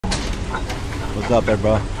What's up there,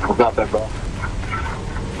 bro?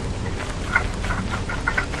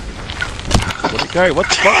 Gary, what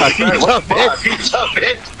the fuck? What's up,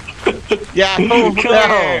 bitch? Yeah, come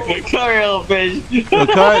here, little fish. No,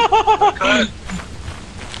 cut.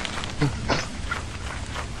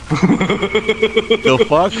 The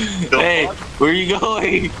fuck? Hey, where you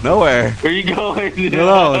going? Nowhere. Where you going?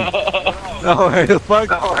 Alone. Nowhere. The fuck?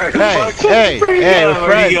 Hey, we're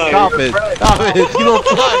friends. Stop it. Stop it. You little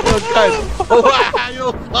fuck. You little cunt. Wow, you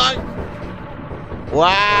little fuck.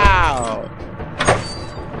 Wow.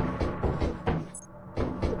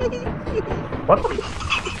 What the?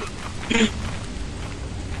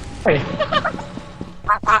 Hey.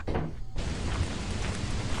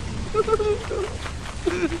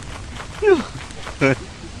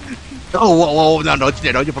 Oh, whoa, no, don't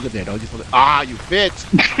you fucking there, don't you fucking. Ah, you bitch.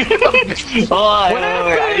 Hold on,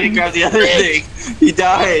 wait, I need to grab the other thing. He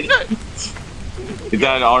died. He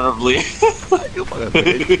died honorably. You fucking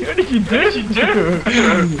bitch. What did you do?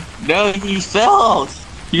 No, he fell.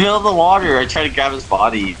 You know the water. I tried to grab his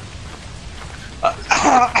body.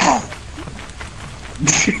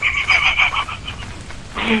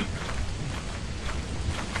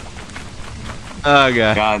 Oh,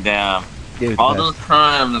 God. God damn. All those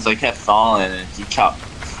times I kept falling and he kept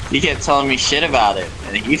telling me shit about it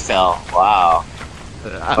and he fell. Wow.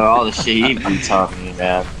 For all the shit he been telling me,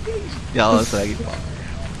 man. Yeah, that's what I get.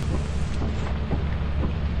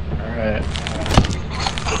 Alright.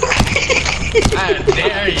 I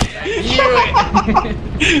dare you.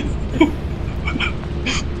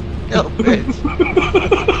 Yo, bitch.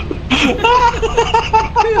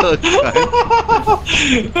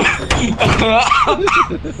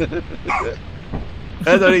 I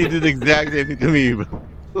thought he did the exact same thing to me, bro.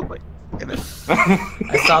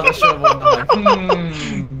 I saw the show one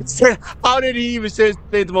time. How did he even say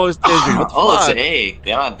the most injury? What the Oh, fuck? it's A.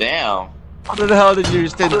 God damn. How the hell did you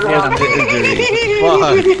say the most injury?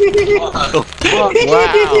 What the fuck?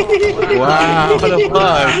 Wow. What the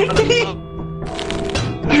fuck?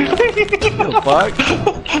 What the fuck?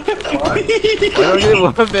 I don't need a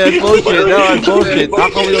weapon, that's bullshit. No, it's bullshit. How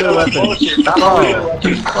come we don't need a weapon?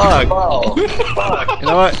 Fuck. You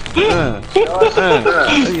know what?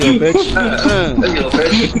 You bitch.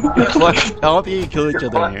 What? I don't think you kill each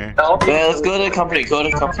other in here. Yeah, let's go to the company. Go to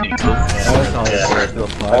the company. That's all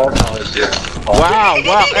this shit. Wow,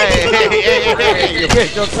 wow. Hey, you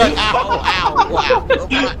bitch. Don't touch. Ow.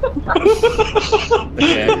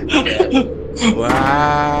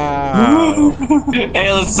 Wow.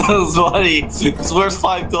 Hey, let's sell this money. It's worth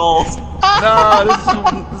 5 gold. No, this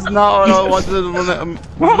is not what I wanted.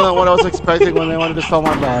 Not what I was expecting when they wanted to sell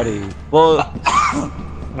my body. Well, I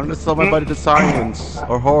wanted to sell my body to science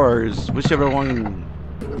or horrors, whichever one.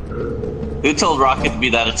 Who told Rocket to be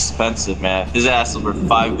that expensive, man? His ass is worth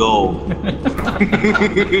 5 gold. Fuck.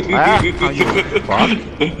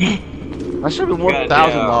 I should have been worth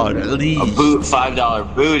 $1,000 at least. A $5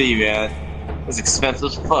 booty, man. It's expensive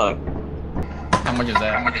as fuck. How much is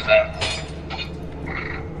that?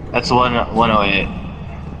 That's 108. Oh,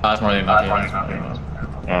 that's more than enough.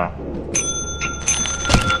 Yeah.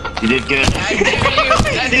 You did good. I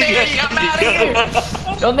dare you! I'm out of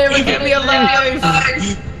here! You'll never get me alive!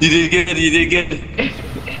 You did good.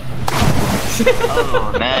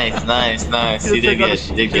 Oh, nice. You did good.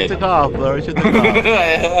 Shit took off, bro. Shit took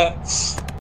off.